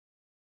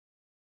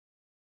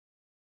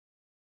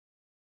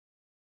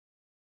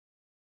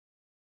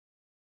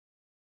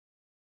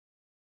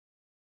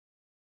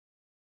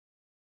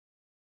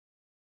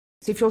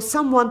If you're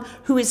someone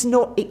who is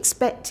not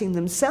expecting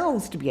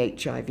themselves to be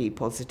HIV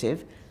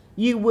positive,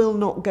 you will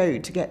not go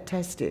to get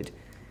tested.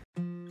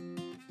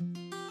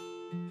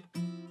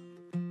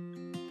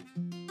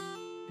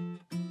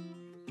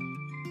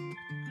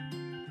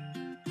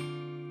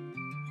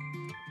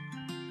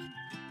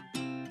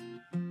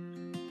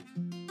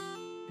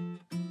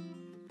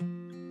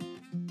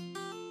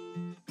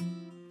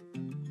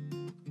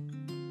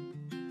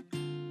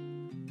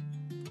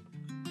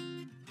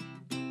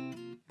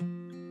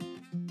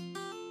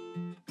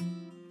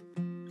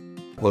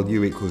 Well,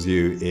 U equals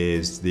U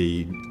is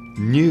the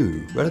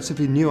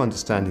relatively new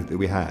understanding that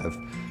we have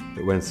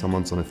that when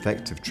someone's on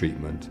effective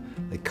treatment,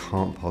 they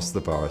can't pass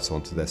the virus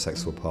on to their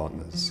sexual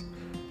partners.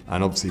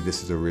 And obviously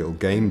this is a real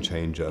game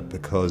changer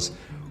because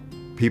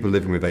people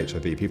living with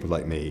HIV, people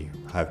like me,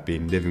 have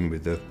been living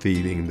with the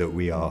feeling that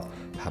we are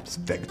perhaps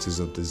vectors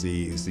of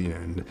disease,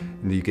 and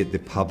you get the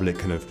public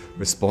kind of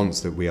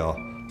response that we are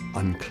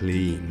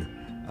unclean.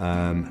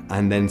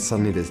 And then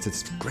suddenly there's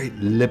this great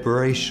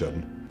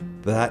liberation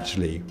that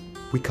actually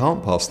we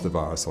can't pass the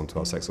virus on to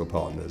our sexual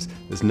partners.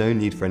 There's no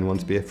need for anyone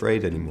to be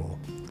afraid anymore.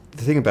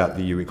 The thing about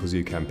the U equals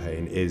U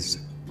campaign is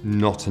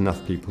not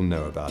enough people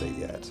know about it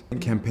yet.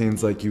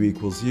 Campaigns like U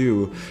equals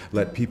U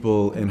let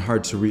people in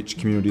hard-to-reach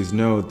communities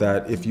know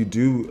that if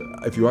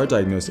you are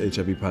diagnosed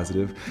HIV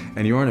positive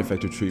and you are on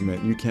effective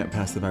treatment, you can't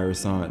pass the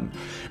virus on.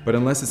 But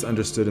unless it's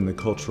understood in the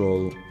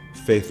cultural,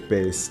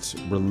 faith-based,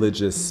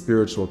 religious,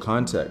 spiritual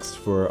context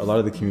for a lot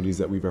of the communities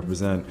that we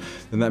represent,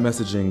 then that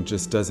messaging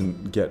just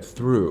doesn't get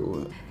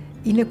through.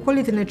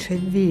 Inequality and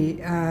HIV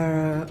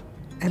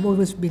have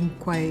always been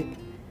quite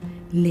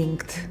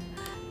linked.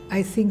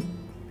 I think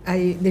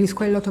there is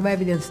quite a lot of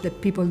evidence that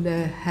people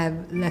that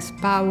have less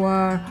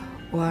power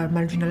or are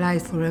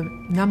marginalized for a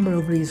number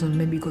of reasons,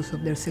 maybe because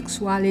of their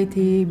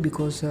sexuality,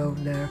 because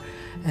of their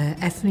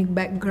ethnic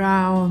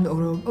background,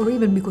 or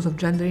even because of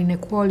gender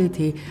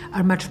inequality,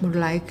 are much more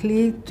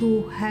likely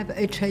to have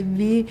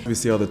HIV. We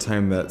see all the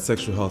time that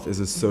sexual health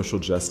is a social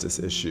justice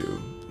issue.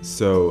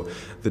 So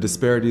the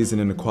disparities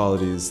and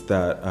inequalities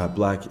that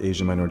Black,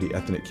 Asian, minority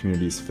ethnic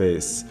communities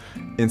face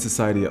in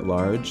society at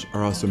large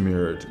are also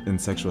mirrored in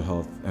sexual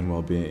health and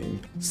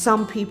well-being.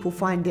 Some people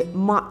find it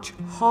much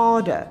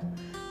harder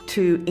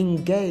to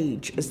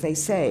engage, as they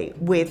say,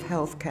 with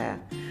healthcare.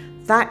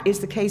 That is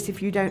the case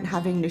if you don't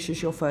have English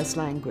as your first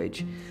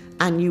language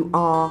and you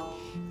are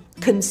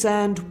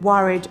concerned,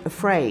 worried,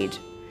 afraid.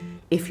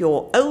 If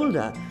you're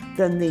older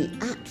than the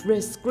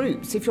at-risk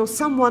groups, if you're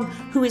someone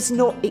who is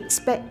not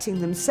expecting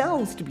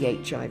themselves to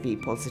be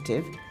HIV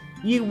positive,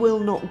 you will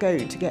not go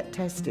to get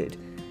tested.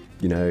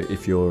 You know,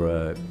 if you're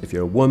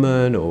a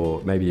woman,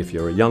 or maybe if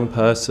you're a young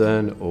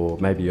person, or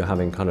maybe you're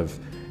having kind of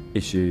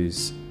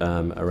issues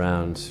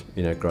around,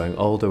 growing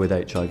older with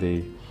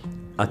HIV,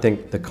 I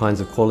think the kinds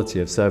of quality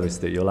of service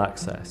that you'll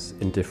access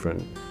in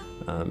different,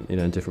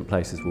 in different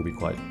places will be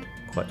quite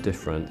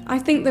different. I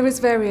think there is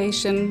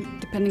variation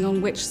depending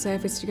on which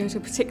service you go to,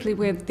 particularly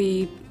with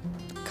the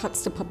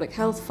cuts to public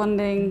health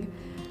funding,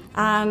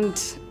 and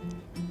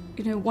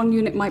one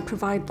unit might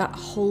provide that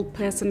whole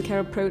person care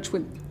approach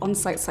with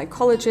on-site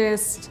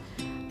psychologists,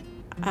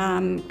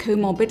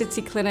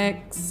 comorbidity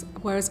clinics,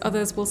 whereas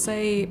others will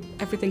say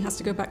everything has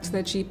to go back to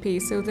their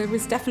GP. So there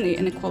is definitely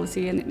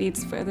inequality and it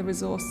needs further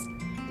resource.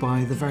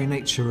 By the very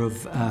nature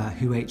of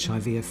who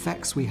HIV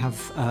affects, we have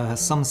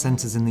some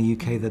centres in the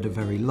UK that are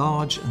very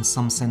large and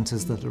some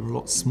centres that are a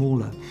lot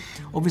smaller.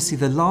 Obviously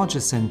the larger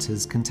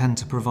centres can tend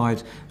to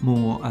provide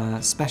more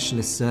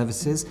specialist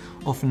services,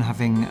 often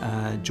having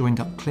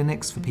joined up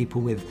clinics for people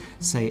with,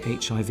 say,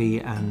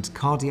 HIV and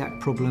cardiac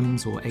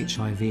problems, or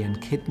HIV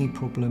and kidney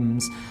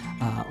problems,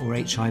 or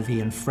HIV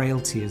and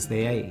frailty as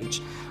they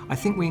age. I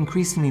think we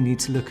increasingly need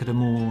to look at a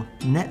more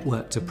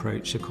networked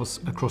approach across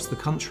the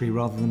country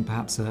rather than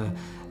perhaps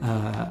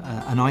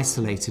an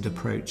isolated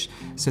approach,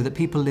 so that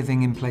people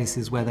living in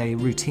places where they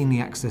routinely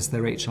access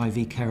their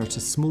HIV care at a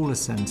smaller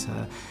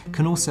centre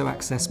can also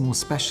access more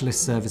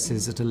specialist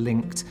services at a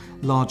linked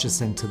larger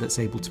centre that's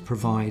able to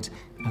provide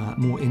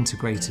more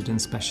integrated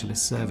and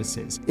specialist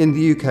services. In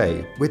the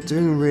UK, we're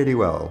doing really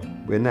well.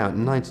 We're now at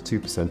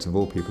 92% of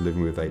all people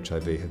living with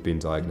HIV have been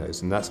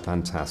diagnosed, and that's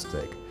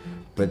fantastic.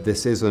 But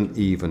this isn't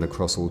even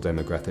across all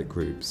demographic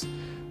groups.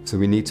 So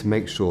we need to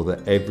make sure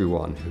that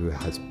everyone who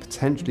has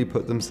potentially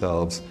put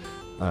themselves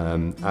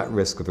at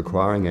risk of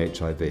acquiring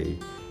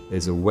HIV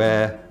is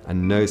aware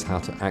and knows how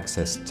to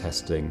access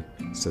testing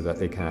so that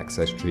they can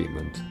access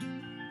treatment.